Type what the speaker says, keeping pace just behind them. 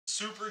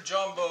Super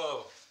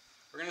Jumbo.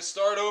 We're going to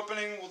start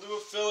opening. We'll do a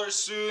filler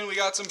soon. We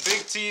got some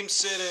big teams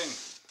sitting.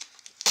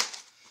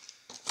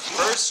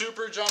 First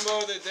Super Jumbo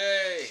of the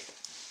day.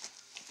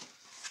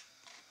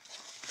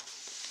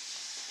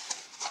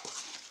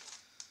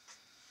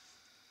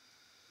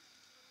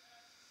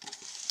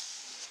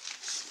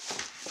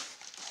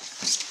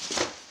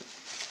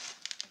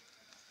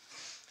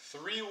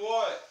 Three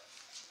what?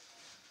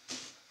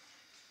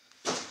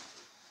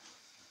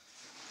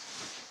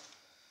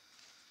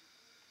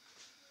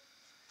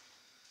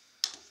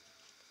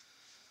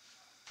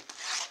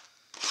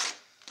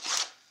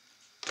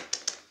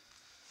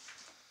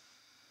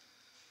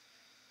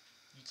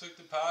 You took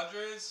the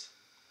Padres?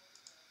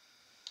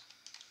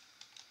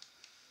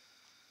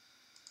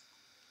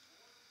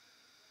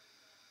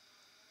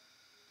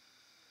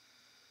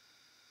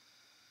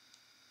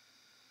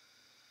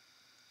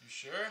 You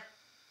sure?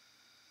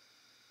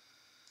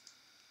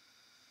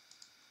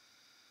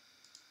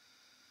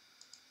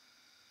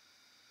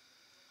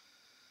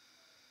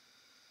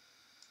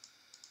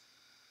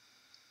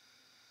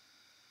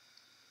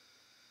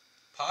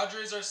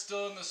 Padres are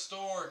still in the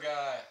store,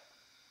 guy.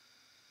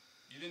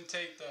 You didn't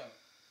take them.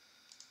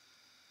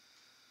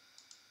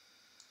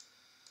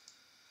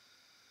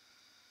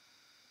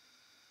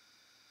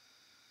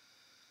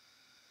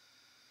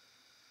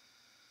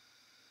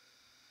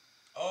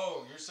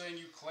 Oh, you're saying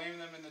you claim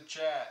them in the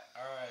chat.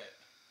 Alright.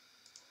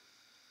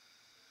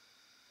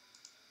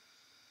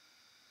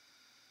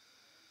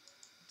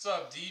 What's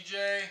up,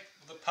 DJ?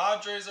 The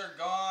Padres are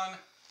gone.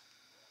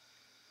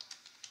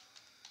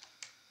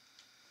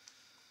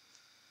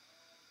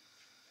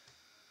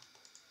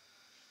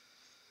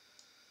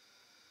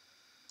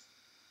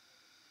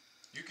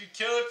 You could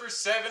kill it for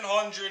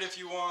 700 if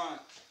you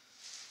want.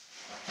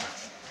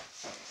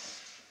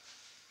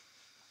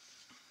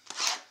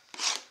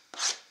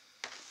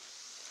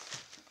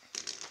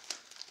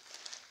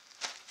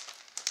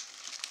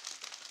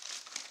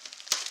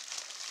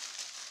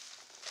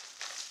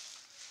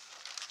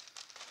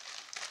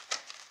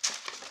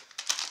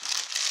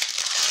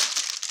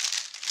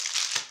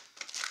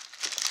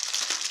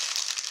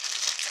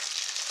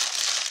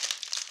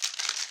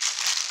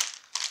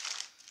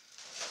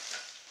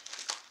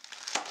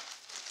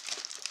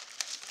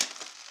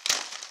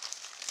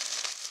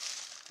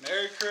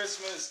 Merry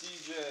Christmas,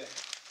 DJ.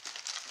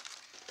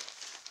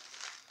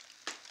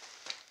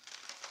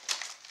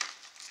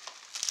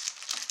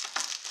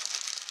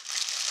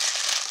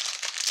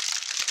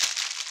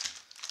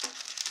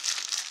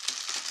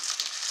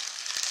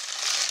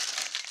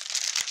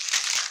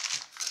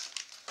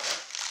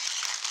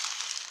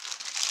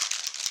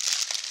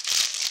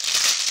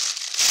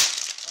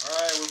 All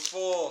right, we're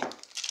full.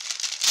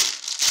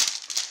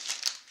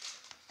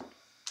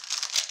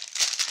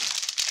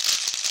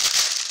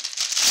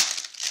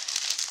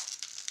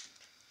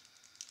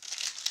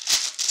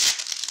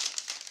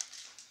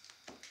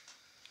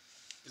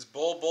 Is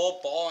Bull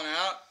balling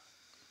out?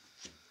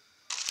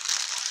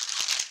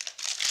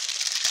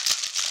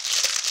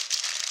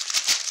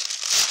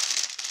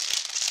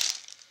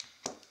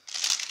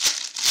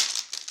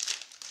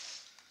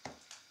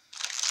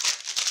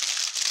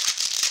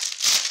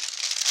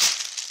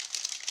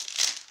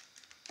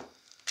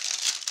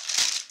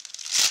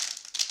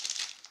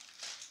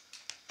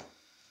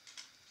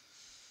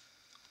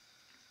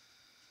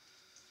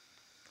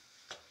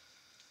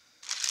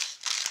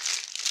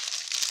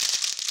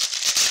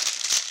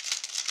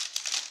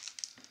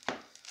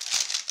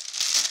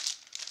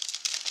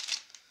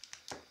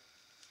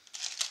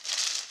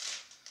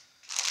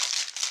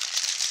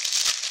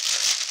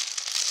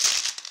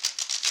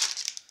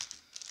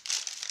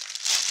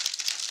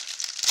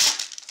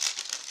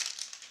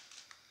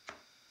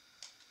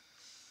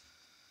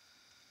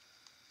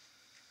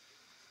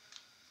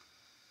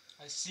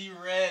 I see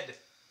red,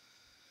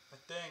 I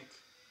think.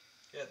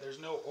 Yeah,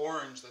 there's no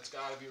orange. That's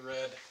gotta be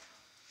red.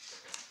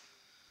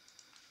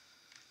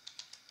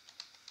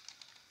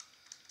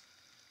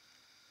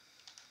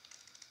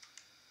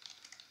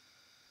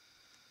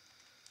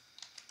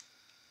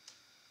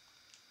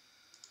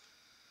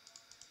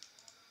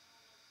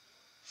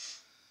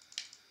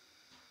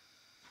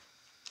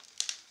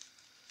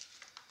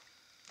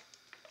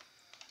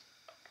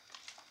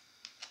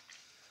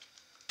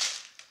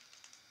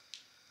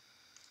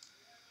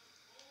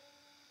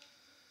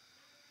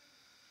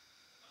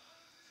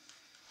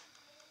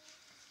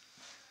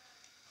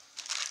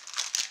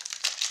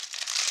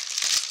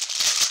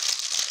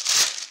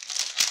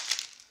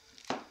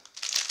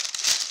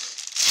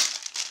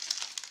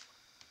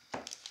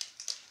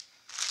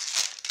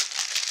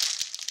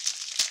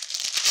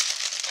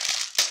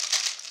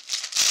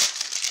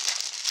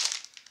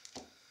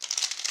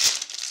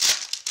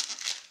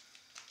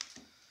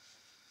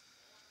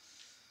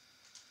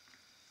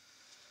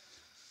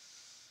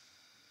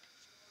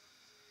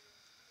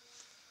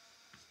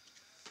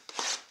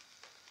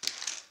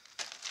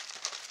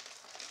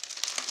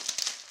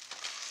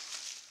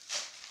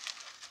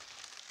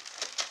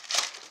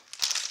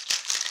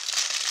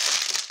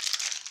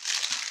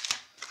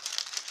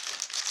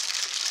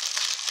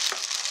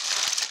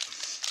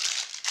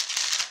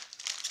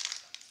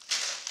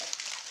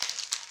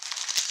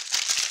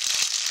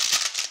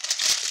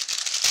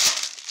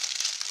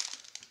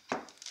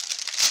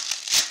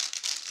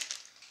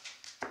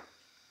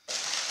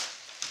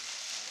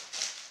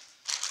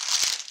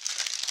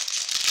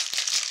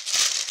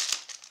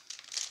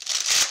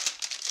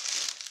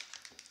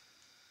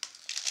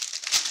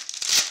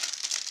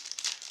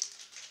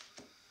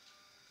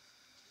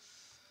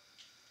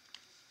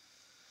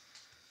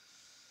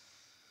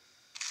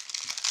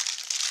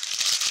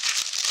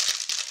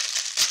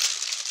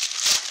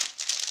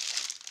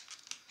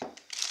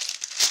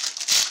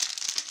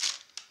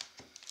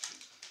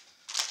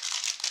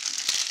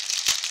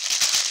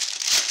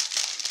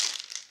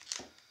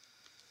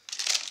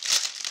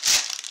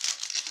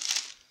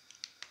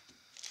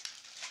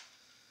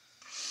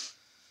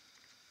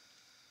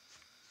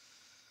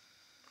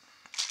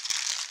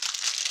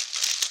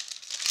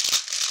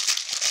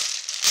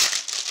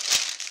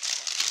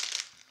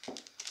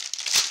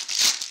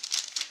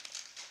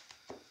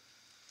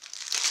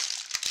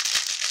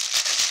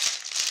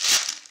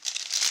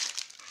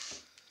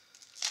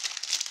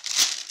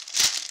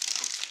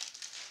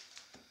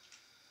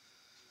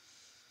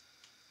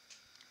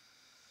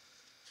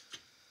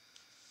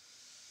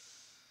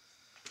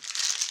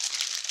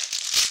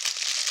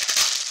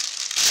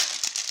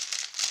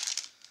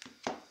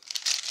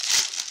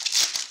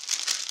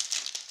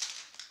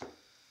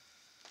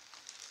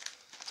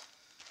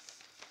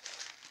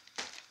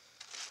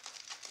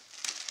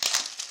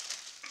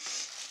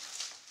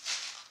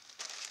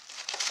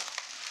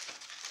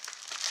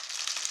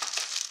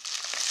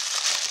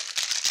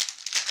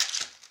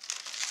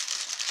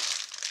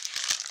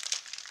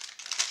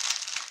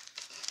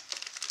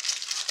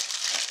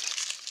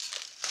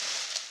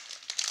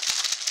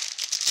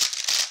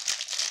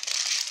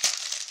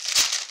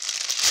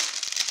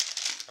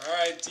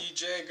 Alright,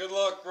 DJ, good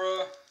luck,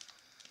 bro.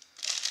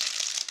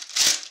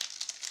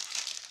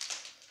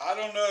 I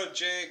don't know,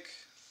 Jake.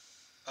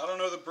 I don't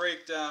know the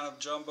breakdown of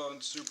jumbo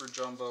and super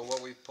jumbo,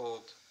 what we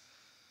pulled.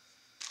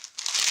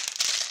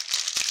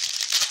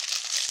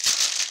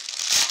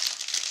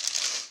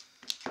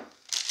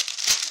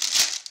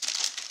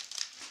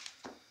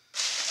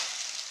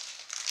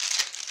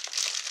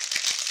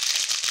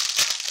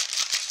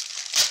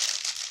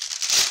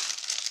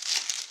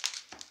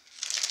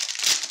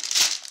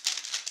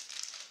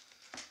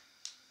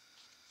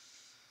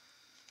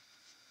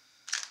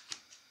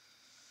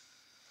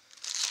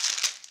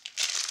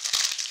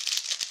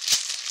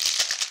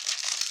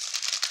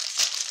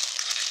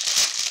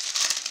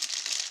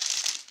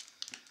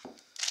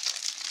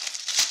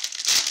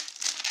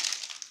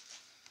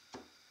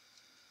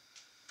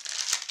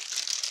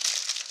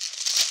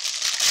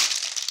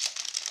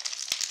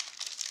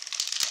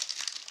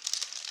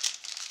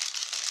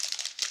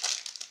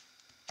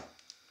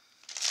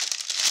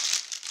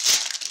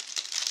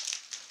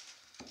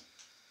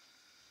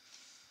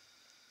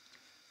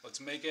 Let's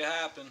make it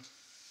happen.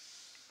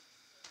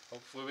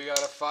 Hopefully we got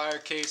a fire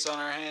case on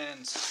our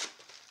hands.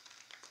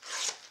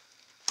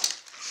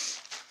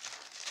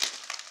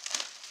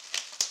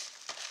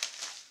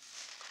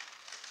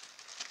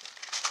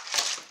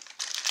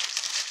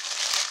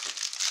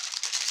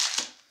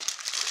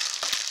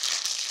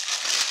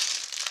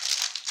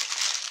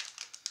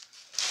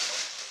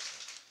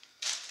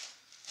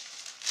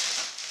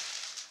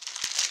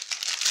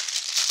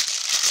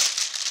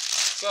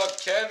 What's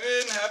up,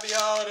 Kevin? Happy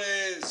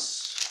holidays.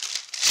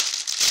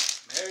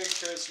 Merry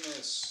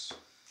Christmas.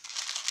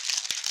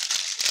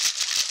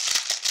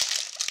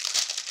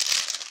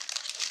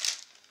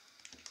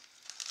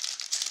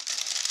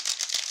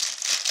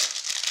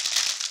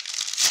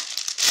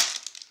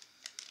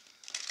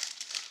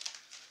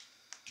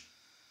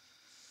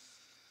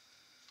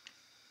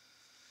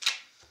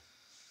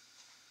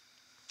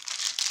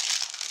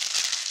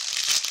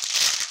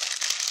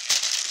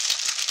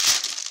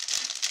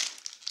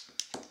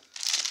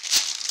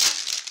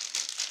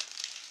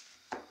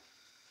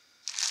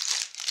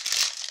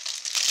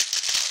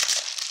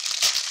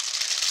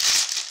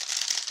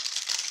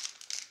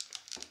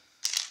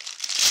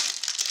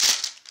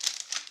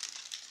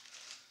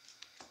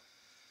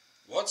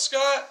 What,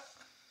 Scott?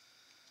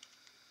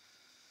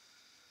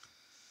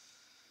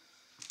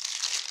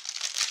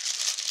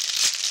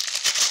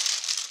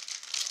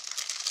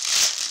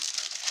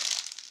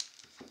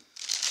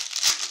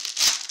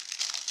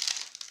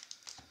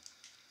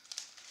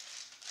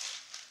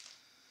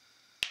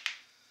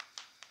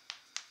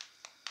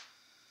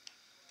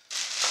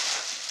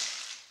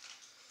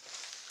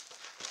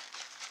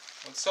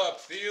 What's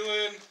up,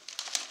 Thielen?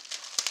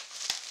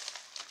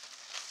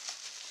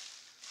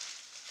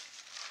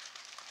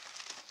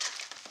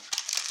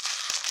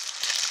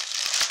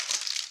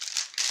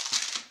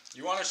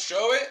 You want to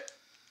show it?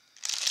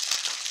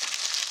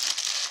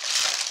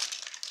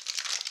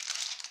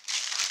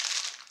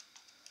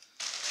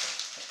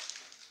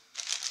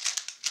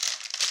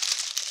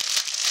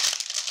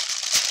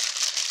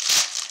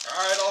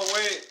 Alright, I'll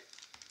wait.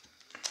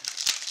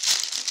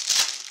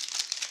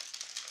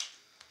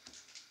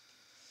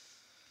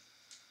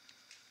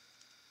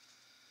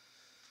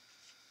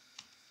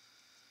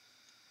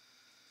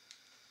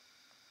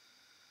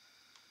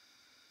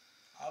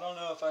 I don't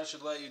know if I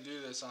should let you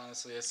do this,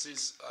 honestly. I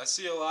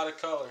see a lot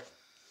of color.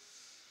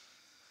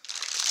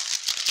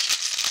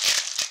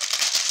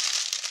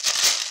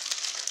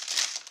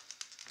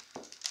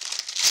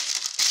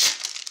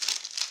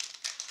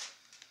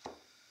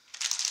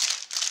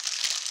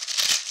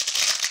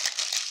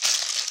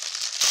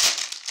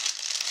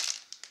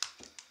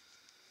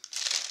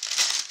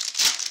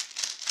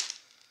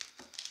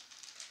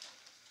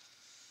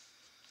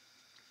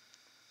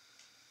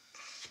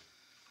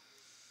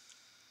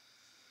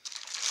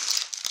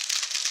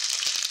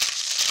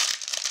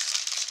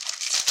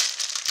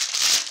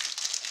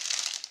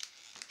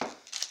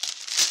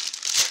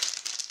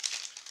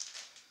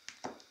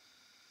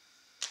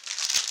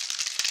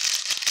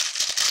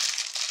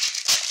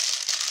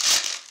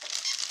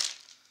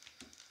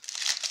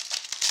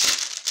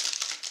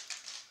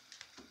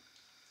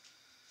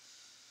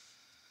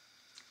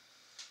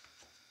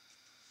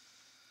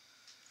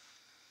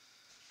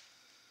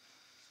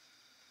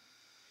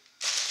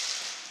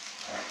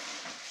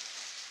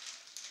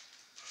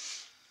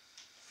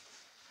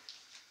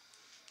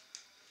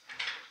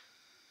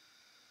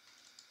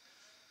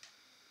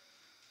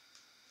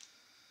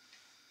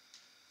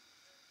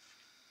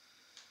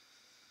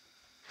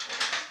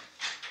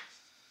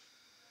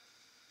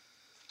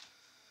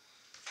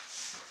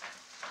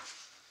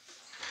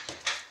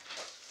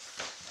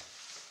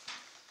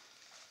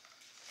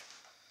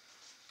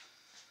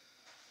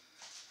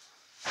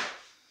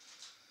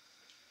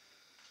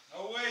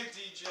 No way,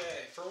 DJ.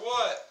 For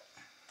what?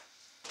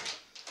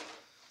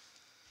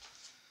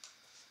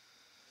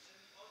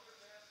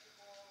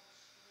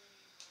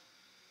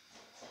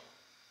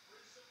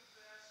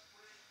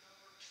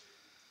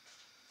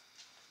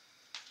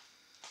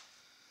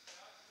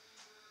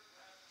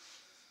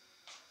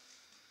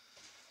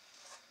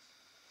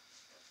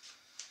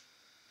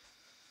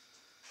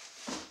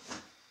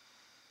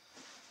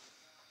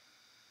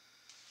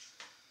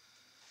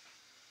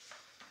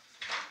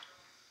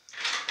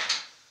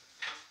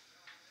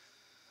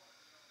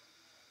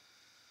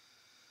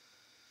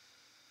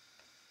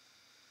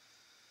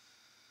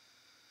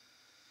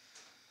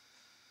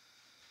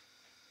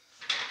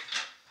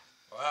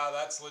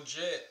 That's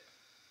legit.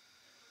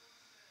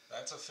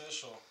 That's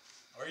official.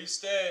 Where are you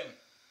staying?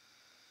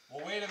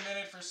 We'll wait a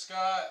minute for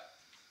Scott.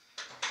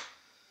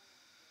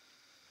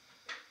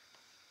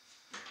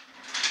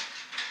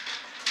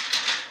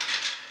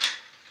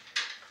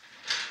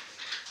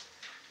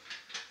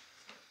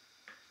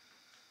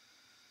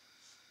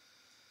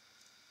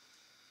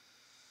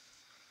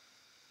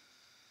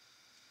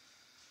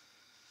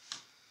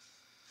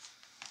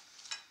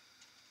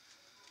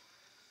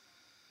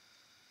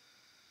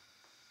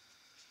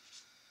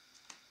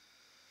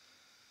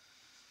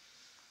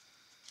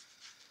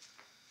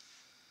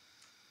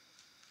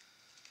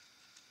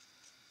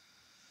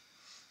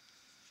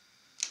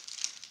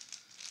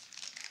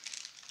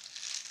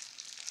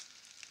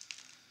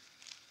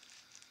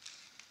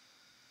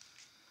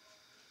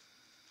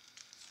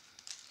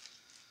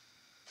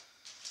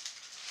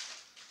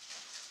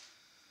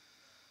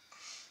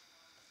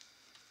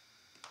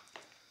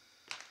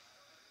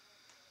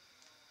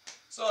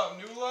 What's up,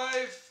 New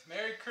Life?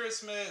 Merry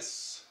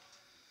Christmas.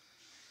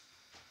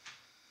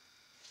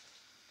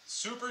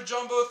 Super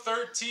Jumbo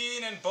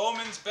 13 and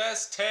Bowman's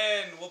Best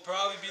 10 will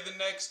probably be the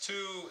next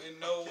two in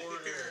no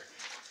order.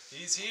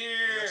 He's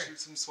here. Shoot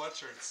some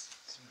sweatshirts.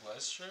 Some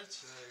Bless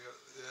shirts? There you go.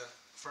 Yeah.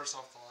 First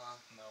off the line.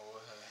 No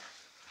way.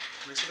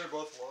 Make sure they're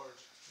both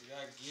large. We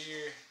got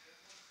gear.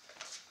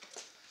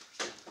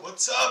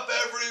 What's up,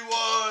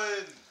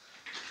 everyone?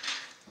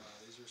 Wow,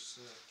 these are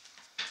sick.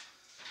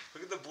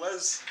 Look at the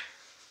Blez.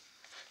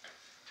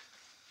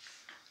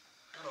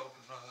 Gotta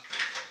open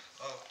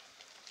oh.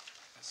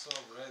 I saw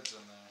reds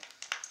on there.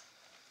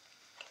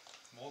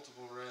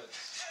 Multiple reds.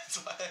 That's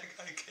why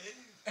I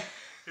came.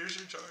 Here's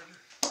your charger.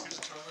 Here's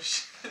the charger. Oh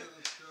shit,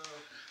 let's go.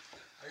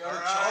 I got All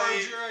a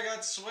right. charger, I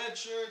got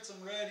sweatshirts,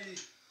 I'm ready.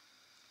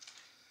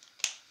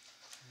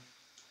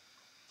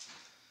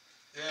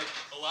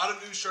 Yeah, a lot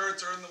of new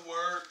shirts are in the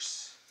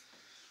works.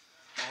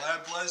 I'll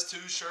have Blez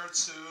 2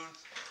 shirts soon.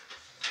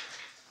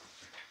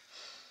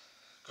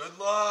 Good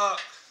luck.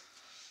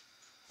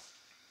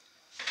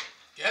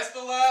 Guess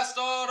the last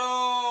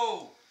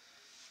auto!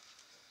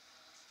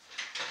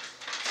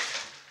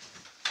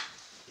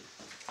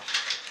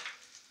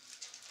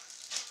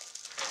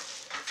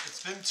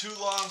 It's been too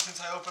long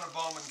since I opened a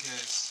Bowman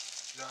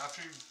case. You know,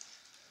 after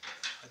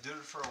I did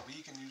it for a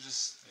week and you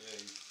just...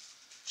 Yeah,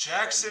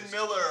 Jackson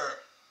Miller.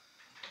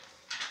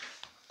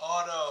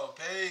 Auto.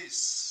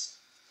 Base.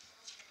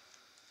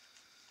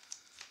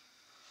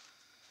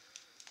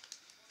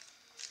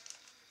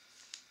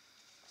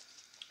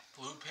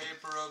 Blue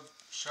paper of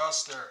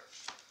Schuster.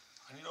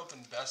 I need to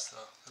open Best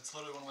though. That's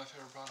literally one of my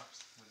favorite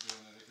products. we're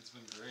doing it. It's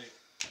been great.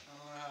 I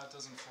don't know how it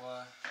doesn't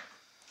fly.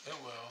 It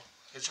will.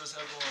 It's just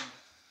everyone,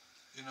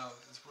 you know,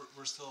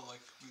 we're still like,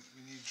 we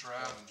need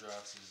draft.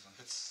 Draft season.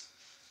 It's,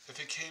 if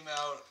it came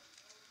out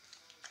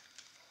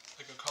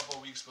like a couple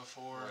of weeks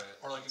before, Right.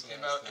 or like That's it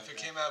came what I was out, if it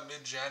thinking. came out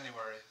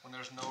mid-January, when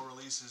there's no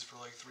releases for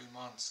like 3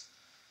 months,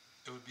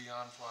 it would be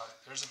on fly.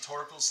 There's a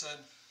Torkelson,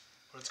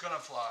 but it's gonna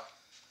fly.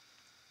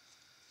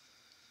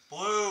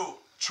 Blue,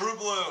 true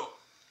blue,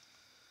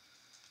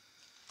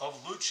 of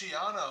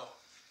Luciano.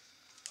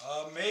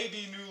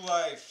 Maybe New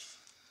Life.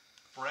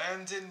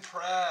 Brandon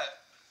Pratt,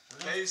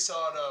 base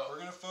auto. We're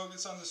gonna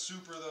focus on the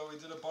super though. We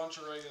did a bunch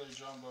of regular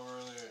jumbo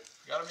earlier.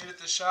 You gotta meet at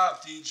the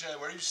shop, DJ.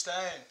 Where are you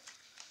staying?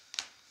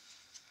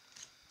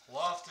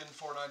 Lofton,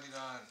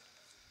 $4.99.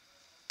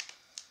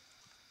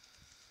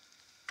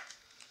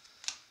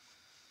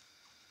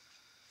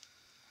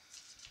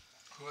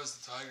 Who has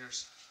the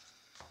Tigers?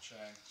 Chang.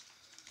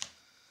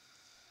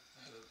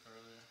 I had it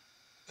earlier.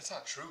 It's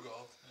not true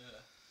gold. Yeah.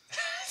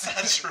 It's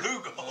not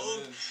true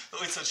gold. It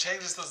is. Wait, so Chang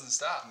just doesn't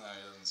stop. No,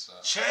 he doesn't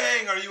stop.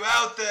 Chang, are you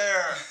out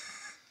there?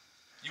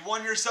 You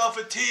won yourself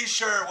a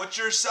t-shirt. What's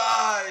your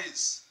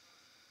size?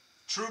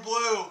 True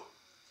blue.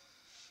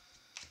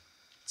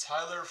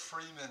 Tyler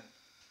Freeman.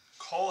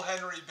 Cole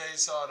Henry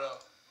base auto.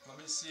 Let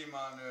me see,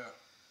 Manu.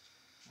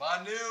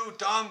 Manu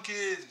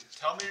Duncan.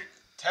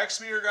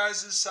 Text me your guys'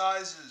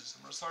 sizes.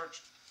 I'm gonna start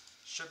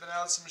shipping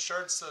out some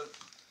shirts to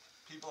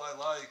people I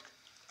like.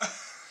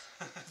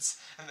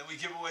 And then we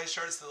give away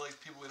shirts to like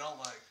people we don't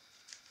like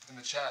in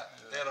the chat.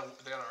 Yeah.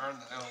 They gotta earn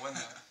them. They gotta win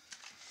them.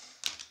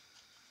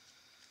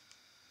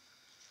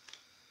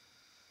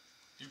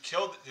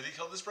 Did he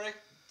kill this break?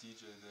 DJ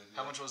did. Yeah.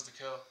 How much was the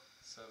kill?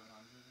 700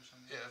 or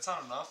something? Yeah, that's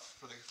not enough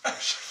for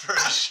for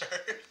a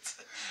shirt.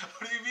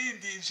 What do you mean,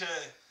 DJ?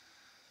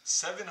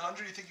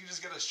 700? You think you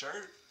just get a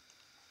shirt?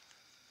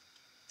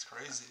 It's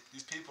crazy.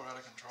 These people are out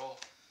of control.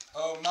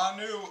 Oh,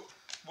 Manu,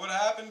 what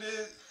happened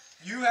is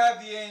you have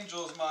the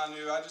Angels,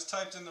 Manu. I just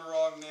typed in the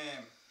wrong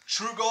name.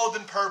 True gold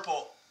and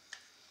purple.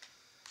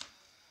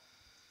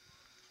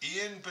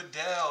 Ian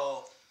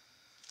Bedell.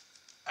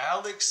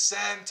 Alex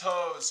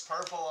Santos,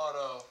 purple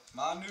auto.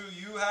 Manu,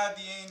 you had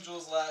the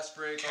Angels last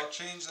break. I'll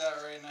change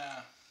that right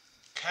now.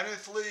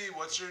 Kenneth Lee,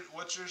 what's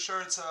your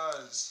shirt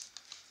size?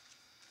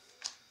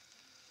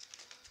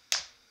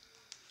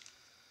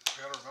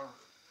 I gotta remember.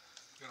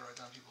 We gotta write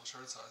down people's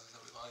shirt sizes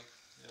that we like.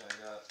 Yeah, I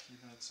got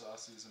Keeping It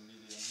Saucy as a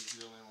medium. He's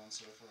the only one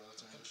so far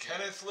that's earned a shirt.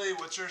 Kenneth Lee,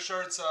 what's your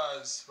shirt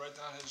size? Write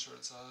down his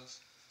shirt size.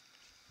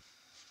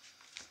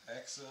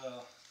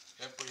 XL.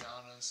 Get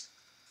Brianna's.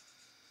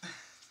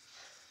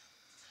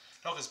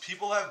 No, because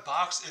people have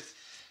box. If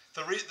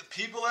the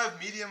people have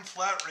medium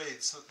flat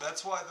rates, so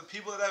that's why the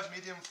people that have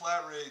medium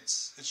flat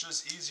rates, it's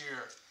just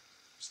easier.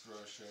 Just throw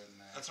a shirt in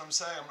there. That's what I'm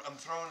saying. I'm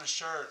throwing a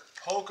shirt.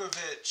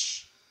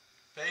 Pokovich,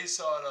 base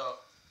auto.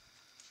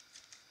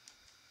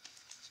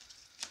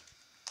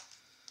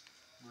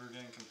 We were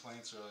getting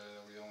complaints earlier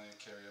that we only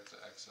carry up to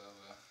XL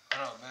though.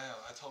 I don't know, Mayo.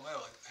 I told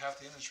Mayo like half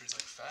the industry is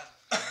like fat.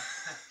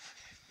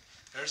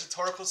 There's a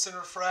Torkelson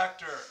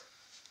refractor.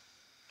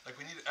 Like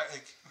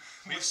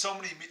we have so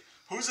many.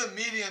 Who's a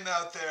medium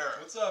out there?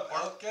 What's up, or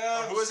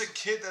Elcavs? who is a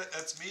kid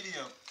that's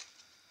medium?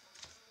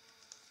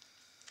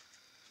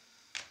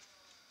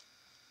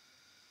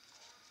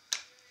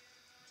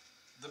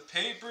 The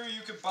paper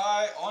you could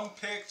buy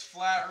unpicked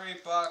flat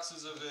rate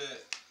boxes of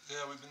it. Yeah,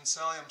 we've been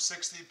selling them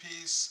 60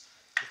 piece.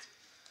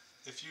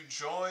 If you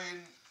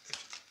join,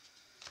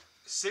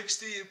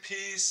 60 a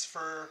piece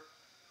for,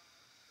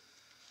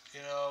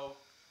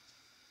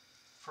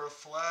 for a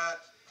flat.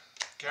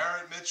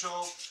 Garrett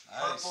Mitchell,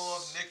 nice. Purple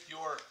of Nick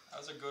York. That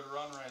was a good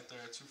run right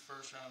there. 2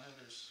 first-round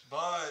hitters.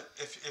 But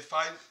if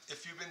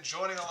you've been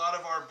joining a lot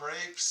of our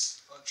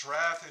breaks,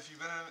 draft, if you've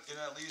been in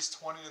at least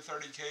 20 to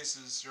 30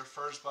 cases, your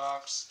first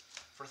box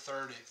for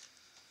 30.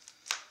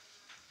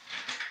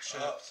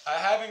 I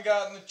haven't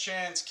gotten the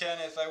chance,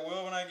 Kenneth. I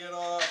will when I get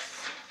off.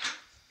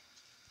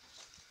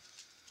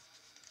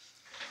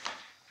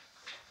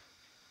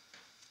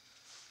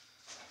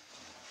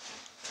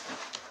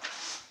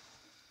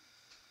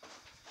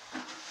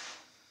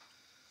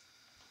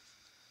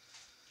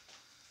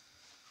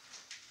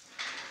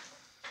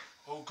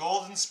 Oh,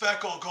 golden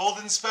speckle,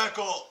 golden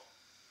speckle.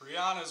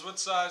 Brianna's, what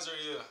size are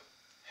you?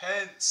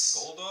 Hence.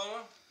 Gold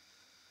auto?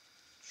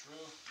 True.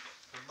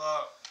 Good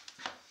luck.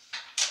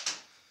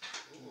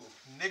 Ooh.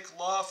 Nick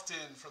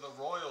Lofton for the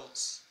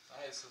Royals.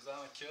 Nice. Was that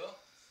on a kill?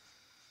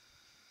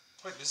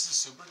 Wait, this is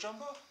Super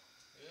Jumbo?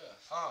 Yeah.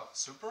 Oh,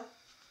 Super?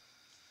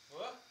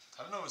 What?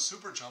 I didn't know it was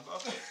Super Jumbo. I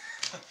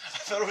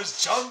thought it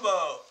was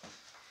Jumbo.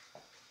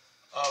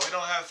 We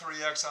don't have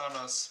 3X on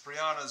us.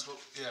 Brianna's,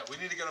 yeah, we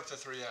need to get up to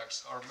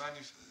 3X. Our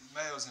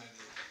Mayo's an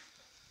idiot.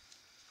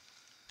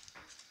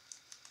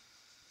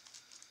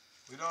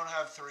 We don't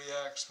have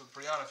 3X, but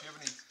Brianna, if you have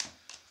any...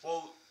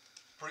 Well,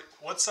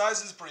 what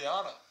size is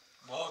Brianna?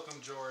 Welcome,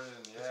 Jordan.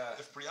 Yeah.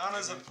 If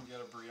Brianna's maybe we can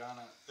get a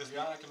Brianna. If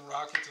Brianna can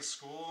rock it to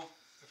school.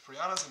 If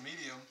Brianna's a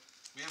medium,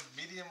 we have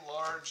medium,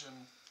 large,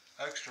 and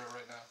extra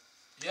right now.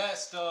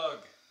 Yes,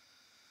 Doug.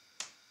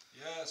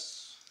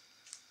 Yes.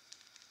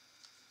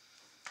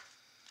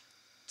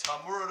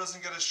 Tamura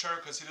doesn't get a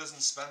shirt because he doesn't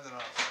spend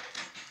enough.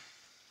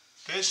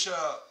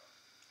 Bishop.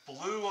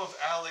 Blue of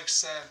Alex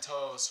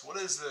Santos. What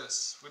is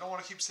this? We don't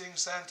want to keep seeing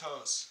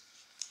Santos.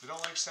 We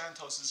don't like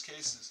Santos's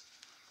cases.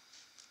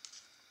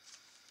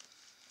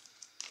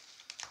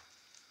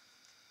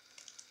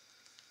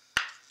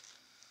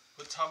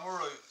 But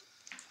Tamura,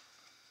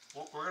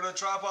 we're going to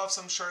drop off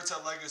some shirts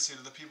at Legacy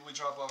to the people we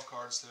drop off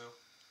cards to.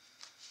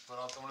 But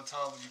I'm going to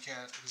tell them you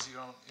can't because you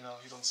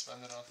don't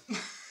spend enough.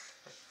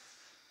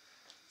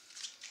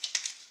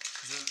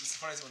 It's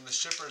funny when the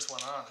shippers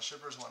went on.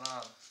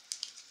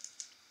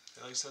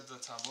 They said to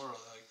Tamura,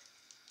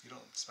 you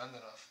don't spend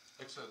enough.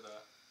 Who said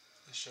that?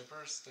 The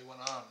shippers, they went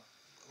on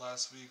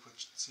last week with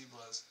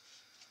Seablaz.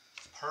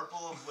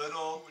 Purple of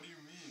Little. What do you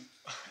mean?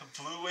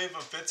 Blue Wave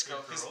of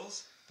Bitsko. The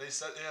girls? They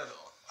said, yeah,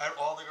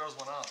 all the girls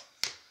went on.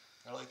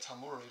 They're like,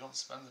 Tamura, you don't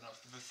spend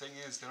enough. The thing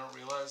is, they don't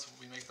realize when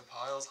we make the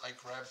piles, I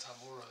grab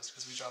Tamura's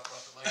because we drop it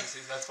off at Legacy.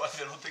 That's why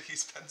they don't think he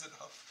spends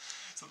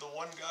enough. So the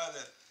one guy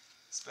that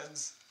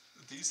spends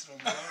a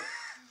decent amount,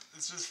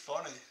 it's just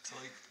funny. It's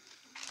like,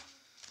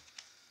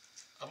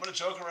 I'm gonna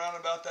joke around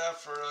about that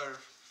for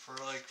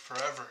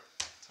forever.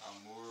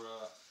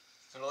 Tamura.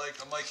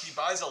 I'm like, he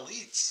buys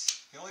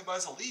elites. He only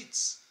buys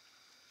elites.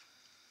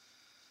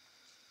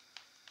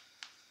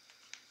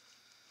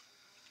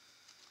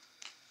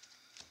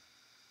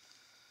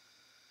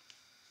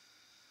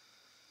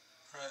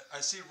 Alright, I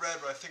see red,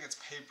 but I think it's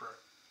paper.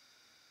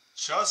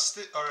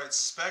 Alright,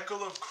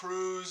 Speckle of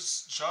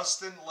Cruz,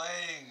 Justin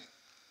Lang,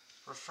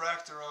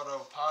 Refractor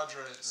Auto,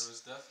 Padres. There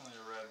was definitely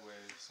a red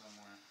wave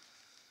somewhere.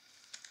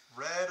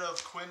 Red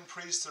of Quinn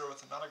Priester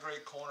with not a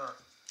great corner,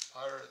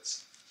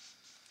 Pirates.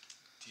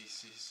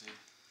 DCC.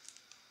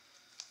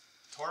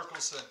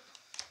 Torkelson.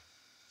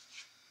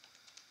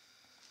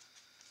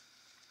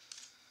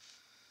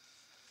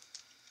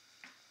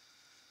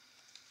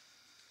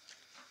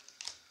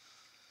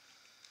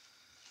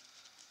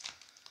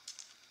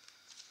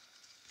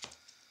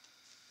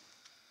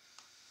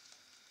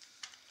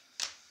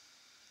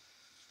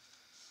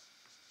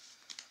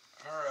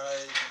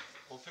 Alright,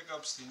 we'll pick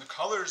up Steam. The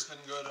color's been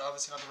good,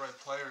 obviously not the right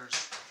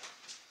players.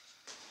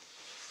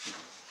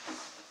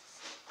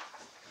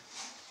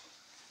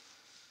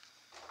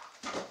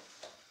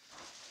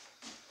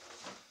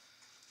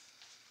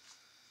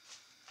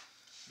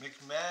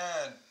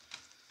 McMahon.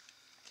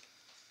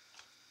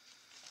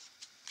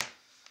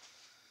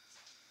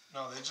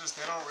 No, they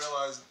don't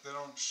realize it. They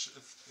don't.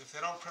 If they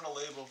don't print a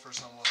label for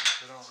someone,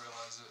 they don't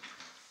realize it.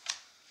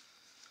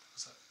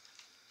 What's that?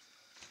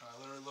 I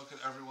literally look at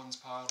everyone's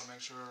pile to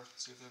make sure,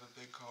 see if they have a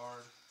big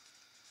card,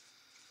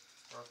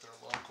 or if they're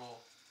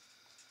local.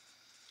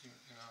 You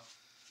know,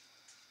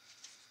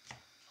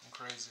 I'm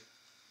crazy.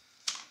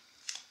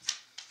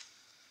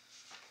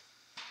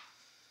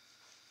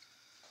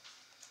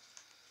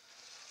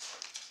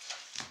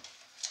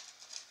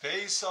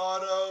 Base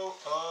auto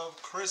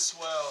of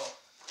Criswell.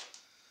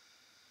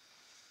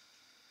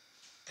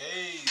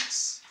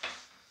 A's.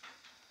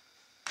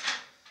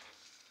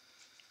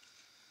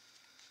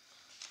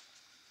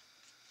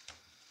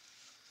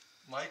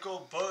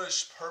 Michael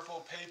Bush,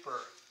 purple paper.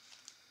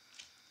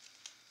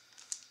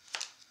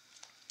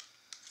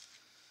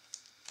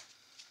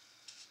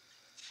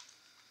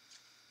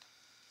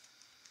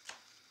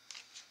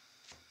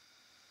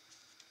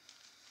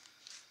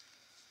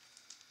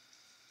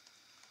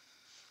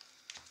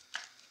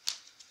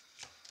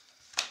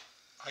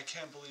 I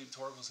can't believe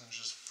Torkelson's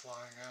just flying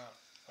out.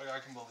 Like, I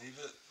can believe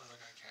it, but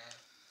like I can't.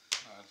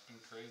 No, it's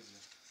been crazy.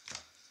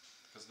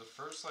 Because the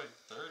first like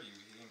 30, he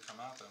didn't come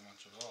out that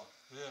much at all.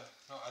 Yeah,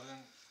 no, I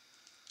didn't.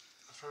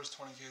 The first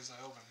 20 Ks I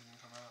opened, he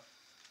didn't come out.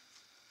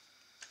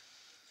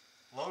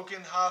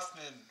 Logan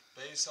Hoffman,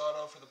 base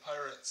auto for the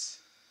Pirates.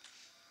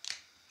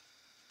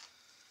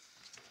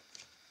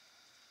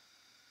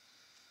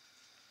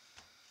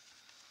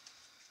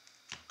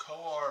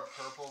 Coar,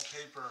 purple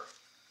paper.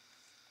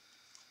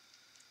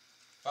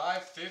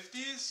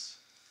 550s?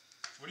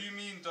 What do you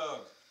mean,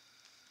 Doug?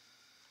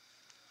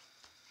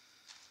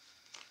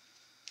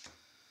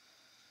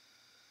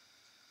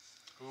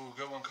 Ooh,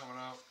 good one coming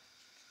out.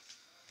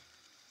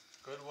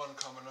 Good one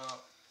coming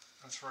up.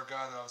 That's for a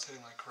guy that I was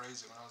hitting like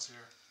crazy when I was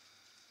here.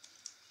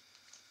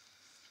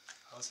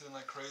 I was hitting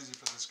like crazy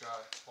for this guy.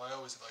 Well, I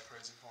always hit like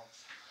crazy for him.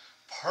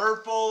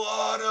 Purple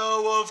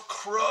auto of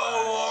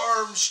Crow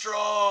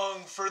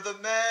Armstrong for the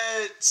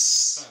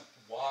Mets. It's been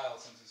a while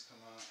since he's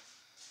come out.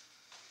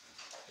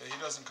 Yeah,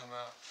 he doesn't come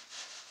out.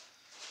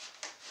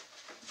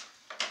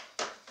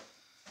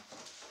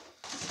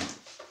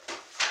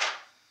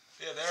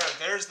 Yeah,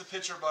 there's the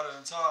pitcher button.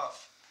 It's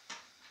off.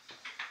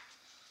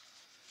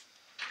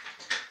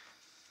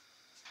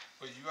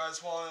 Wait, you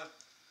guys want?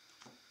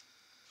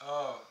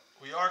 Oh,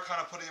 we are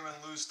kind of putting him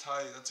in loose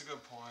tight. That's a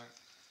good point.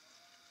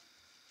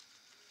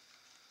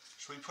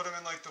 Should we put him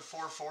in like the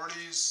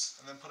 440s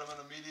and then put him in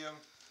a medium?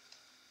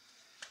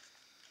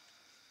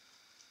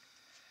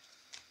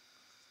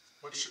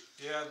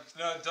 Yeah,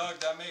 no, Doug,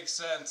 that makes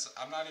sense.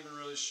 I'm not even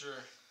really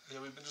sure.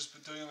 Yeah, we've been just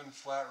doing them in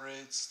flat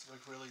rates,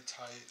 like really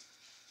tight.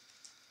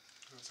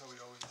 That's how we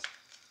always.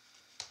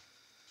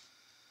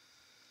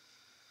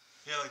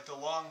 Yeah, like the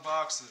long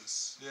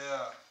boxes.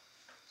 Yeah.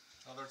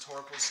 Another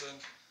Torkelson.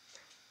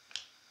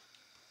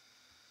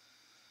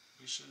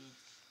 We should.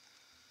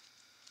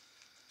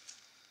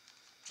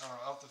 I don't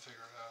know, I'll have to figure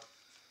it out.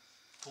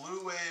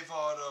 Blue Wave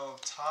auto,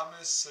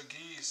 Thomas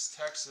Sagis,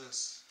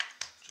 Texas.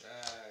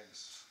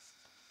 Jags.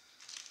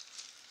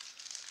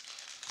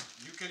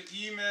 You could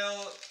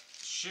email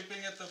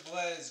shipping at the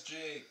Blaze,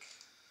 Jake.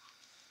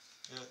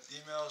 Yeah,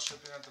 email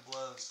shipping at the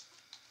Blaze.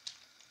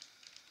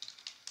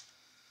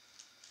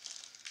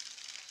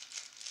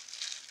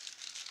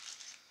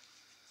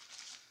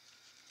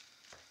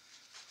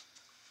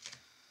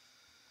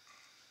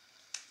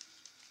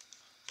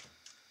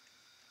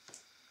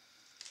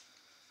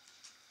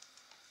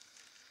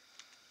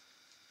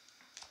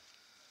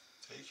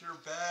 Take your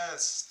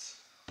best.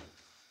 I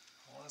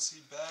want to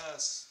see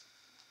best.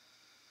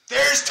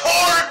 There's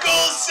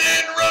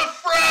Torkelson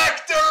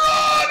Refractor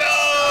Auto!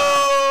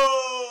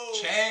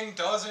 Chang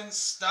doesn't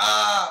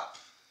stop.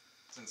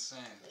 It's insane.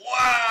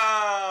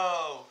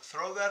 Wow!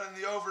 Throw that in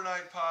the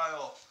overnight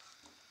pile.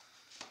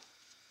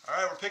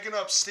 Alright, we're picking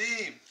up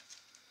steam.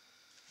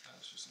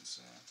 That's just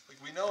insane.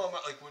 Like, we know,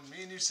 like, when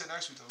me and you sit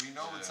next to each other, we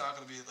know it's not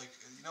going to be, like,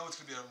 you know it's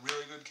going to be a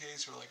really good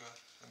case or, like,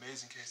 an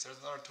amazing case. There's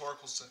another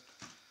Torkelson.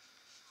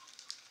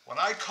 When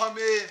I come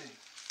in,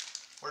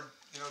 or,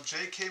 you know,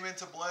 Jake came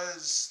into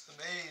Blaze, the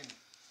main,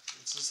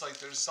 it's just like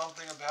there's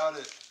something about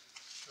it.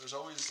 There's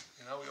always,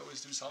 you know, we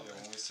always do something. Yeah,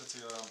 when we sit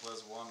together on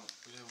Blaze 1,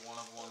 we did 1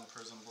 of 1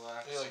 Prism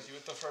Black. Yeah, like you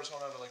hit the first one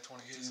out of like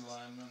 20 cases.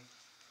 lineman.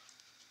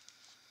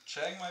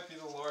 Chang might be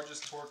the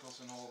largest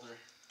Torkelson holder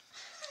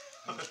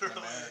in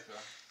America.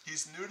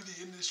 He's new to the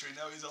industry,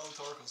 now he's all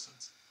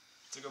Torkelsons.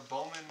 It's like a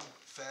bowman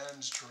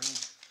fan's dream.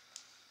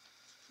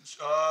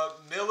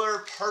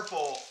 Miller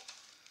Purple.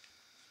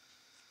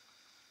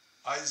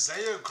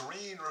 Isaiah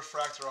Green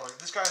refractor auto.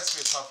 This guy has to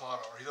be a tough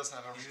auto, or he doesn't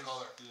have every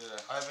color. Yeah.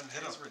 I haven't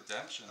hit him.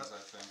 Redemptions,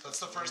 I think. That's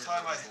the first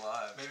time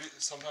live. Maybe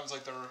sometimes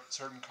like there are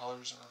certain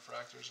colors and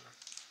refractors are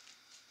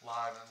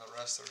live, and the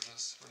rest are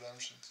just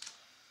redemptions.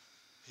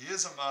 He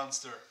is a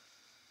monster.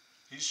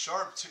 He's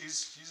sharp too.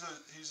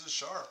 He's a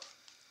sharp.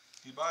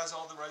 He buys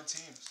all the right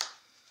teams.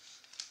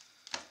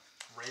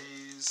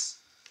 Rays,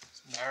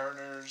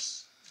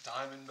 Mariners,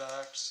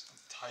 Diamondbacks,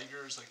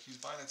 Tigers. Like he's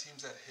buying the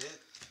teams that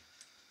hit,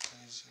 and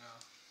he's, you know.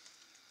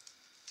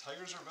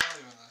 Tigers are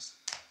valuing this.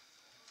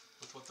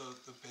 with what the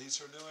base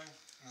are doing,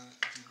 and then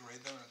if you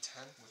grade them in a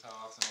 10. With how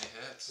often he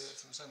Yeah, hits.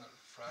 that's what I'm saying, the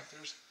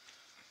refractors.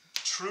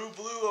 True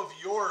Blue of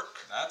York.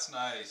 That's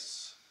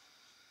nice.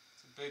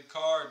 It's a big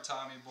card,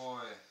 Tommy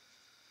boy.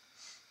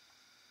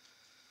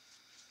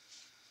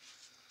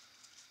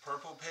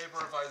 Purple paper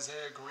of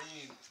Isaiah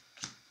Green.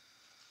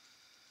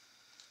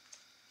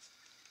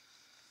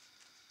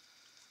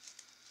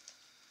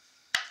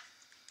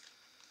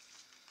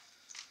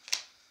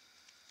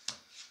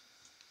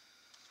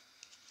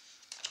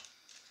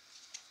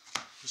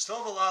 We still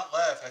have a lot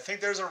left. I think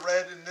there's a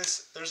red in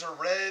this. There's a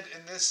red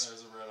in this.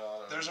 There's a red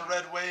auto. There's a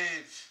red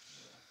wave.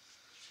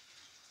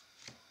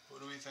 Yeah.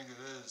 What do we think it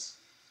is?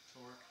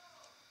 Torque.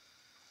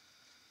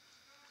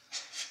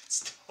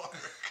 It's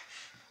Torque.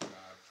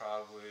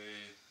 Probably.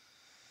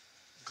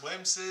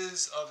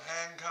 Glimpses of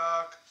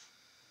Hancock.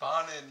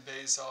 Bonin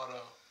base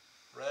auto.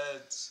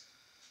 Reds.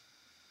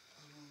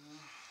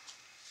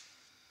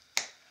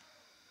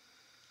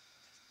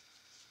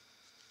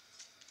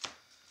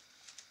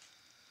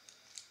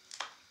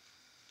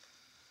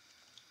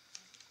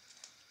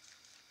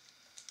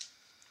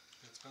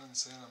 It's been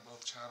insane on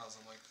both channels.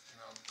 I'm like,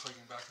 I'm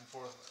clicking back and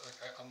forth.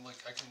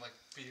 I can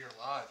be here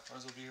live. Might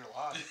as well be here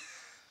live.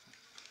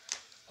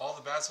 All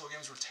the basketball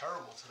games were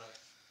terrible today.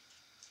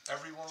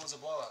 Every one was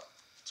a blowout.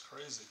 It's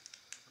crazy.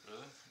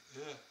 Really?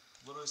 Yeah.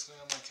 Literally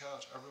sitting on my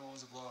couch. Everyone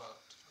was a blowout.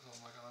 So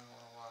I'm like, I don't even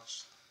want to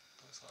watch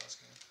this last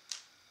game.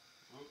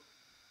 Oop.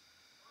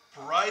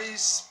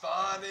 Bryce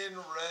Bonin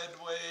red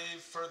wave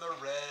for the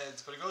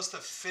Reds, but it goes to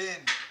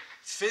Finn.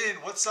 Finn,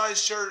 what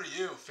size shirt are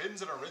you?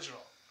 Finn's an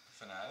original.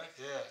 Fanatic?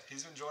 Yeah,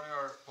 he's been joining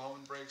our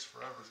Bowman breaks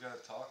forever. He's got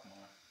to talk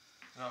more.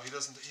 No, he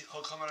doesn't.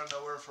 He'll come out of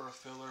nowhere for a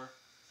filler.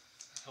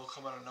 He'll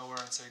come out of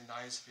nowhere and say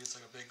nice if he hits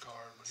like a big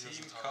card. But he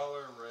Team doesn't talk.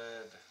 color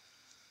red.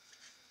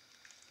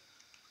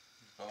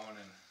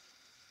 Bonin.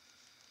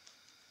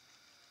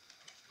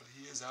 But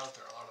he is out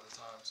there a lot of the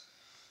times.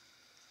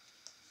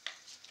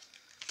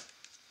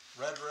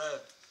 Red,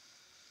 red.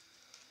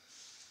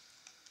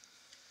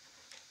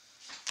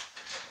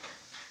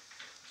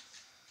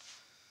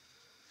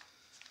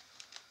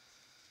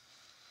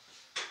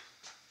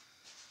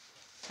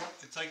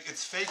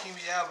 It's faking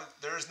me out, but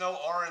there's no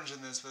orange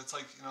in this, but it's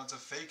like, it's a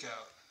fake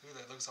out. Look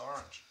at that, it looks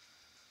orange.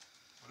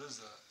 What is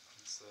that?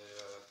 It's the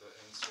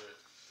insert,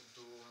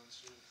 the dual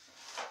insert.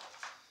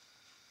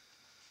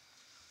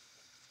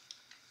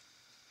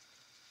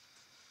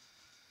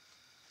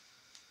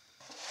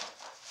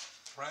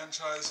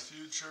 Franchise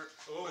future.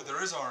 Oh, wait,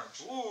 there is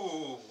orange.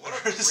 Ooh, what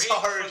a There break is for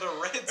orange. the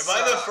Red Sox.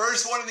 Am I the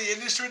first one in the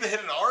industry to hit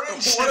an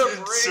orange? What a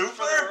in break Super?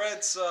 for the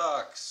Red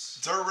Sox.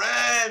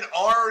 Duran,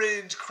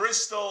 orange,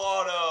 crystal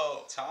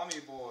auto. Tommy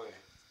boy.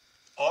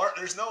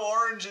 There's no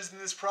oranges in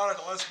this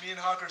product unless me and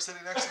Hawk are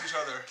sitting next to each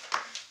other.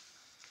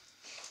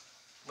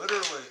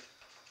 Literally.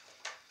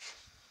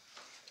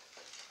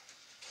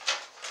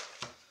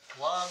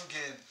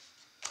 Longin.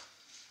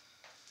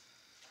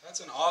 That's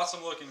an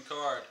awesome looking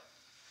card.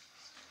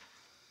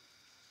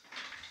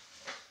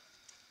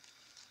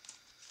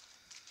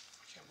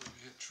 I can't believe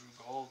we hit True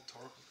Gold,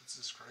 Torkel. It's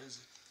just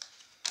crazy.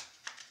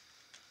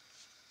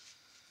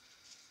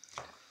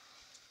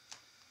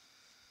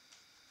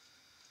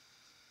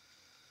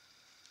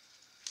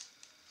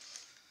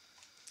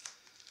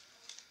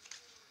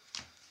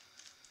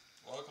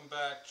 Welcome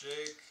back,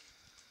 Jake.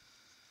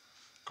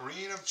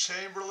 Green of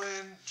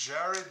Chamberlain,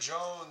 Jared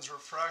Jones,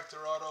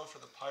 refractor auto for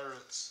the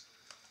Pirates,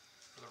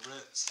 for the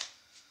Ritz.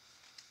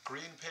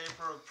 Green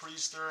paper of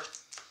Priester,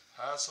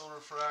 Hassel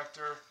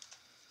refractor.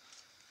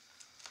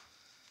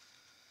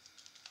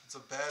 It's a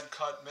bad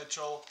cut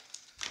Mitchell.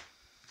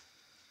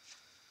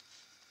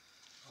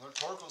 Another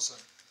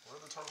Torkelson. What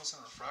are the Torkelson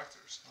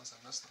refractors? Unless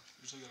I missed them.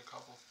 Usually get a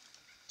couple.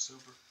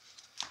 Super.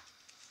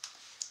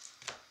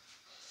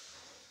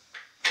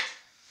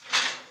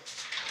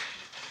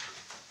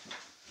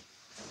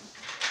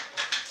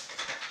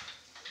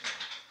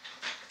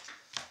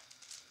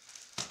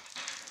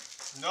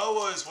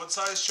 Noah's. What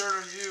size shirt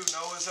are you?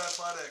 Noah's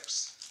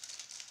Athletics.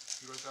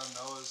 You write down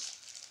Noah's.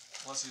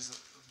 Unless he's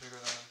bigger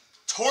than him.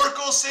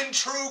 Torkelson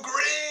True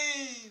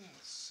Green!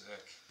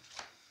 Sick.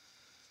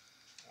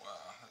 Wow,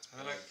 that's big.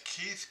 And then a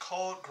Keith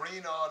Colt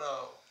Green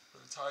Auto for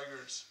the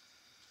Tigers.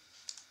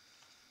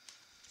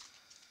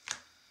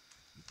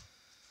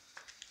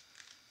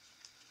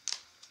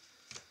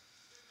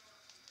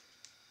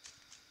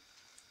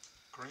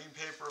 Green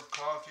paper of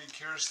coffee,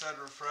 Kierstead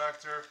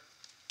refractor.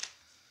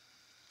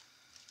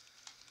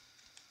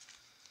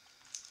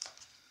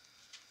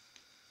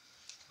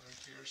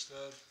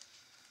 Kierstead.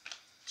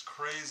 It's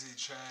crazy,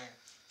 Chang.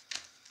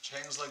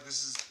 Chang's like,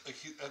 this is, like,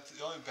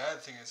 the only bad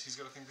thing is he's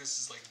going to think this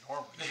is, like,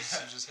 normal. He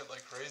just hit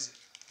like crazy.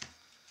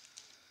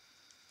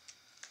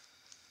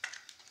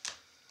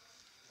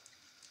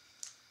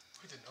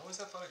 Wait, did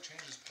Noah's Athletic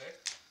change his pick?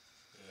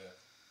 Yeah.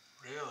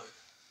 Really?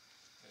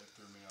 It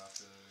threw me off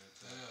the other day,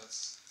 too. Yeah,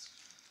 it's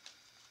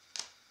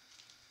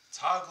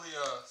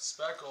Taglia,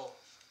 Speckle.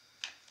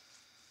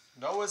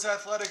 Noah's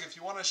Athletic, if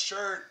you want a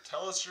shirt,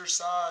 tell us your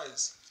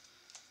size.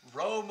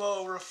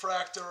 Romo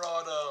refractor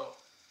auto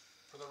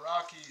for the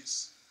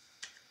Rockies.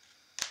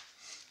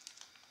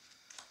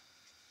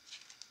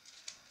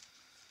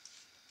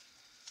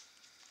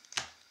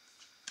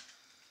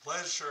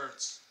 Blaze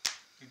shirts.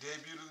 We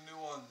debuted the new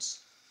ones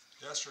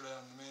yesterday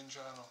on the main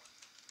channel.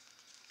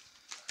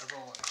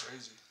 Everyone went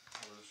crazy.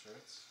 Over the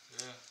shirts?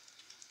 Yeah.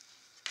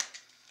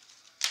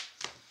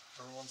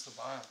 Everyone wants to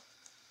buy them.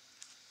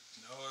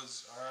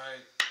 Noah's,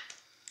 alright.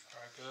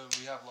 Alright, good.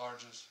 We have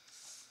larges.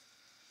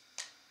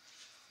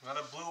 We got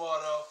a blue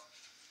auto.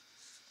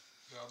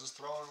 Yeah, I'll just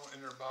throw it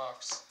in your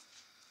box.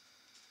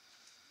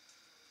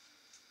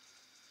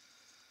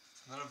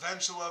 And then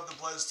eventually we'll have the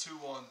Blaze 2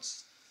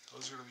 ones.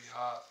 Those are going to be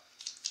hot.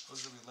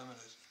 Those are going to be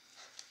limited.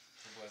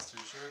 The Blaze 2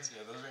 shirts?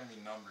 Yeah, those are going to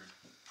be numbered.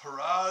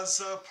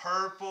 Peraza,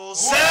 purple,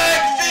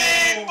 Zach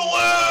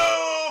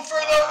blue for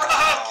the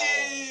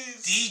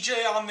Rockies!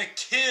 DJ on the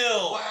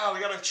kill! Wow, we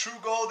got a true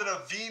gold and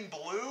a Veen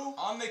blue?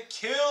 On the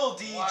kill,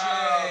 DJ!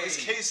 Wow, this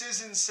case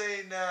is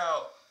insane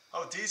now.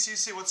 Oh,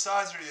 DCC, what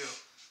size are you?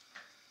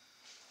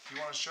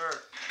 You want a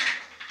shirt?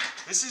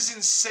 This is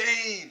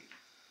insane.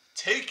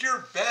 Take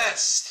your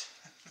best.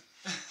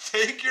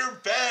 Take your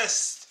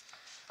best.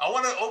 I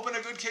want to open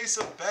a good case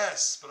of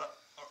best, but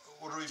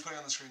what are we putting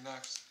on the screen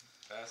next?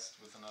 Best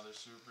with another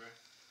super.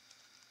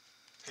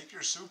 Take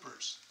your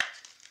supers.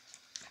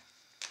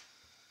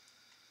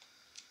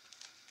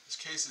 This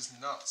case is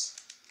nuts.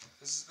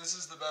 This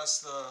is the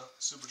best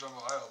Super Jumbo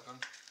I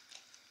opened.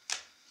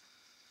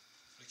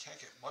 But it can't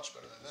get much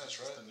better than this,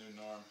 right? This is the new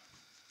norm.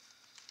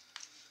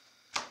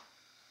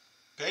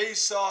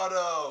 Base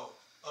auto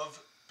of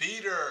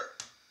Beater.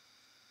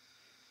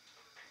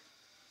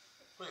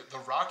 Wait, the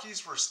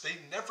Rockies were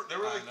they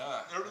were like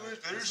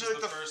they're usually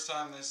like the first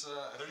time they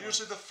saw. They're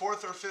usually the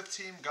 4th or 5th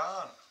team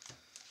gone.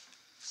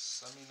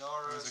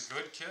 Seminaris. It was a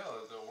good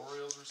kill. The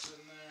Orioles were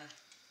sitting there.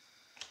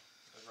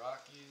 The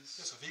Rockies.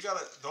 Yeah, so if he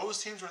got those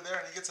teams were there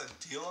and he gets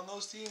a deal on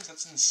those teams,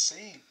 that's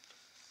insane.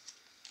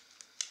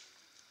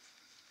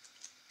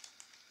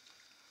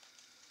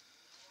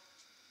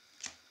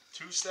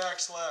 Two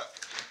stacks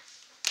left.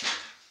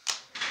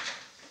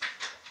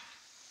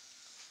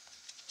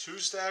 2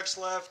 stacks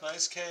left.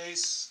 Nice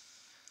case.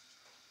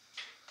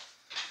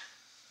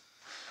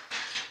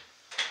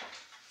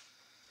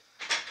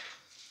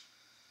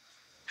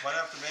 Might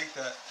have to make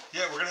that.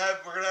 Yeah, we're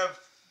gonna have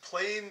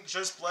plain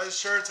just Blaze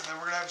shirts, and then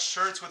we're gonna have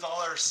shirts with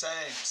all our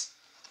sayings.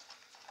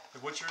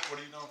 Like what are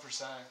you known for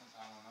saying?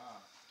 I don't know.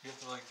 You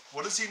have to like.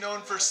 What is he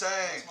known for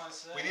saying?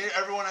 What's my saying? We need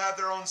everyone to have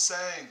their own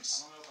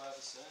sayings. I don't know if I have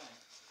a saying.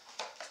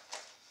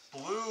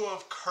 Blue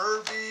of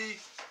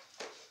Kirby,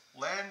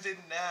 Landon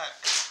Knack.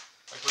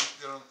 Like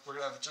we're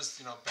gonna have just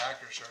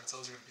backer shirts.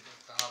 Those are gonna be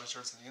the hottest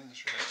shirts in the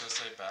industry. Just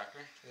say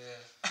backer.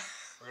 Yeah.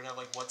 We're gonna have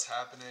like what's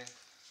happening.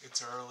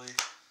 It's early.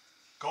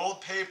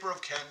 Gold paper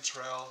of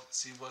Kentrell.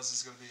 See what this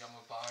is gonna be. I'm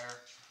a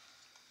buyer.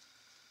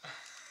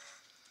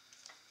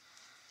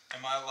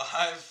 Am I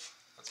live?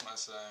 That's my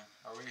saying.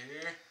 Are we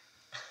here?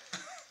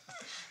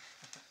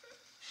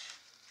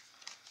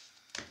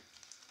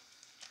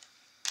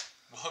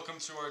 Welcome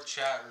to our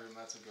chat room.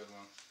 That's a good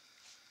one.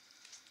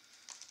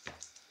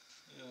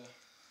 Yeah.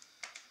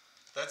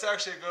 That's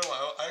actually a good one.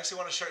 I actually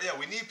want to share. Yeah,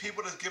 we need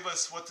people to give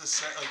us what to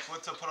say, like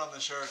what to put on the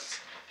shirts.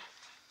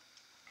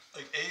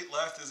 Like 8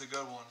 left is a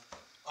good one.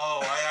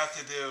 Oh, I have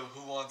to do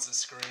Who Wants a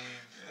Scream?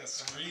 Yeah,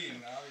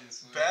 Scream,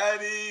 obviously.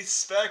 Batty,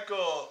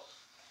 Speckle.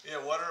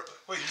 Yeah,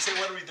 wait, you say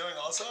what are we doing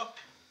also?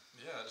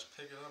 Yeah, just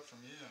pick it up from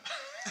you.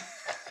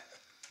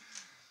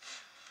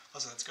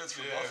 Also, that's good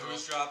for yeah, Buffalo.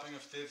 who's dropping a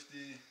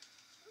 50?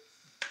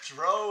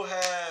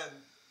 Drohan,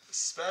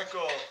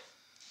 Speckle.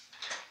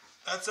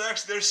 That's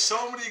actually, there's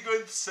so many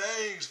good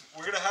sayings.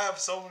 We're going to have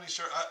so many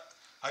shirts.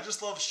 I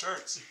just love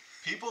shirts.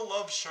 People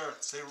love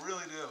shirts. They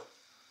really do.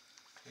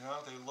 You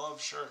know, they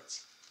love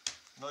shirts.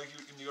 You know, like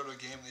when you go to a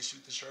game and they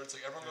shoot the shirts,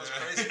 like everyone goes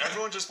crazy.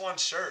 Everyone just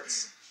wants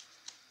shirts.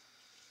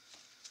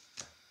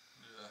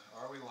 Yeah,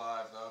 are we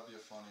live? That would be a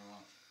funny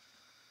one.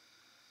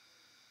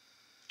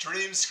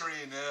 Dream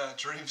screen, yeah,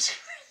 dream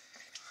screen.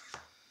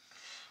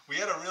 We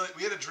had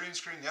a dream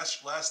screen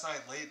last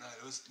night, late night.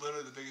 It was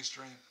literally the biggest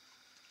dream.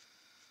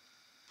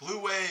 Blue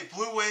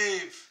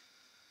wave.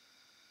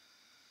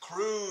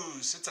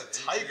 Cruise. It's a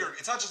tiger.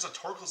 It's not just a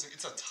Torkelson.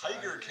 It's a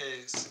tiger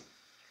case.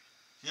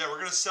 Yeah, we're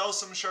gonna sell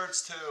some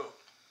shirts too.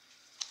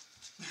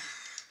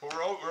 But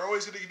we're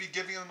always gonna be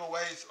giving them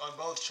away on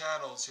both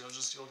channels.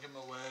 You'll give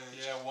them away.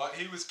 Yeah, what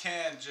he was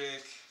canned,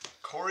 Jake.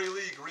 Corey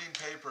Lee, green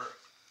paper.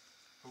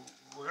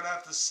 We're gonna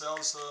have to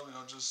sell some. And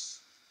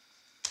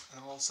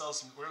then we'll sell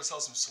some. We're gonna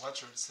sell some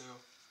sweatshirts too.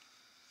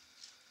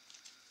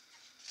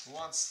 Who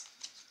wants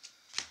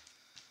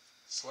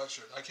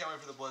sweatshirt? I can't wait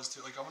for the Blaze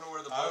 2. Like I'm gonna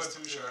wear the Blaze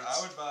 2 shirts.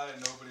 I would buy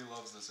Nobody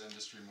Loves This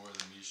Industry More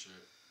Than Me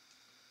shirt.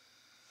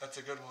 That's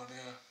a good one,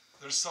 yeah.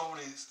 There's so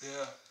many,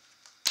 yeah.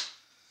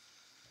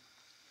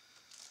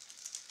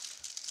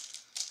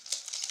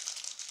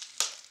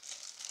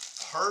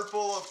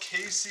 Purple of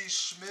Casey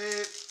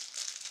Schmidt.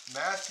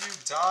 Matthew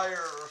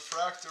Dyer,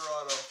 refractor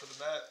auto for the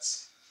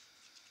Mets.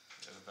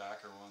 Yeah, the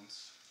backer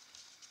ones.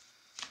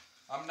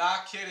 I'm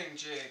not kidding,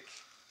 Jake.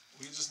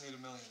 We just need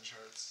 1 million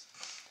shirts.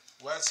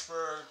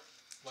 Westberg,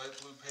 light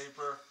blue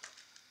paper.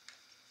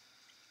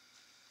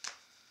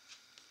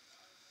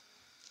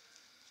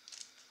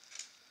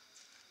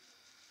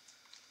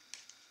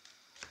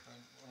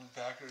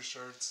 Packers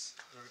shirts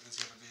is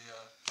going to be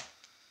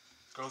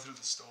go through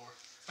the store.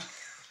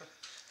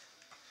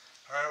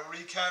 All right, we'll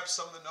recap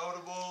some of the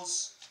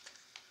notables.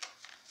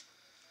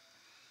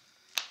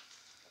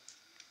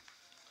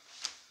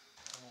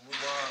 And we'll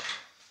move on.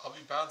 I'll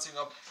be bouncing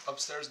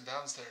upstairs and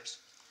downstairs.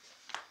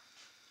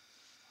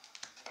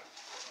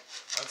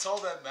 That's all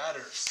that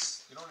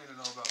matters. You don't need to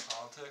know about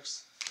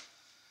politics.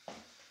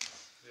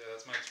 Yeah,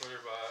 that's my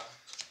Twitter bio.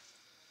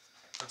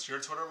 That's your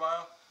Twitter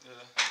bio?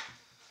 Yeah.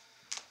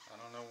 I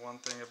don't know one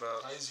thing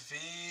about Nice V.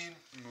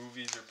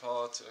 movies or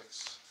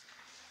politics,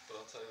 but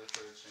I'll tell you the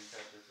favorite string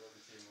catcher for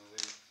every team in the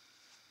league.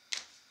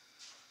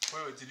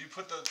 Wait, did you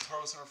put the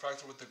Tortoise and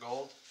Refractor with the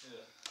gold?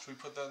 Yeah. Should we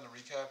put that in the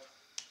recap?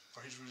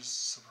 Or should we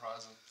just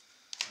surprise him?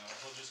 No,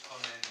 he'll just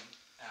come in and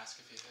ask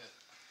if you hit.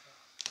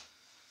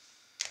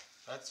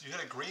 You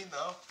hit a green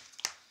though.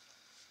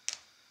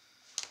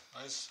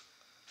 Nice.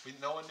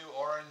 No one knew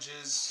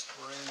oranges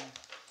were in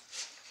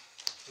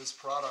this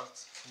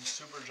product in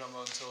Super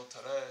Jumbo until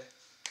today.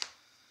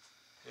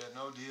 Yeah,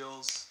 no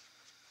deals.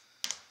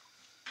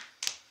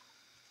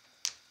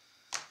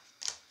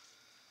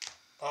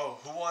 Oh,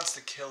 who wants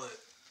to kill it?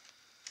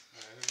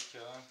 Alright, who's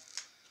killing?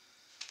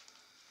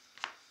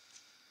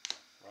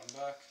 Run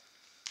back?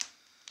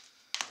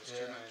 There's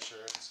too many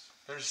shirts.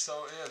 There's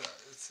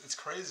it's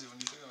crazy when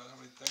you think about how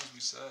many things we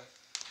say.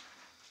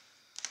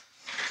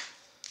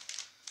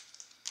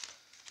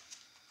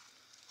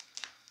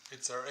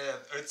 It's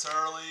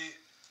early,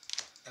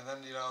 and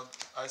then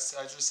I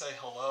just say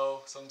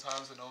hello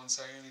sometimes when no one's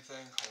saying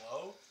anything.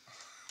 Hello?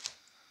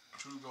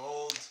 True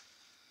gold.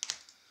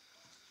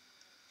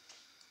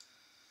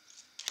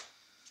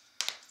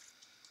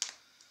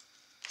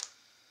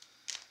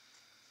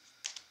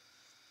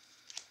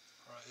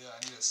 Alright, yeah, I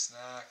need a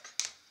snack.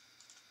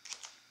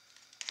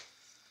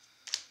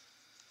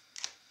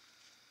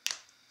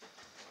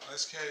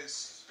 Nice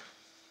case.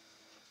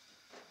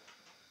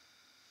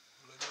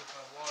 What do I do with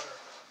my water?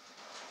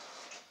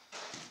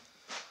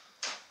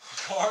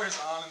 Car is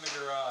on in the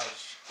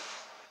garage.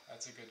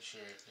 That's a good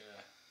shirt,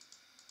 yeah.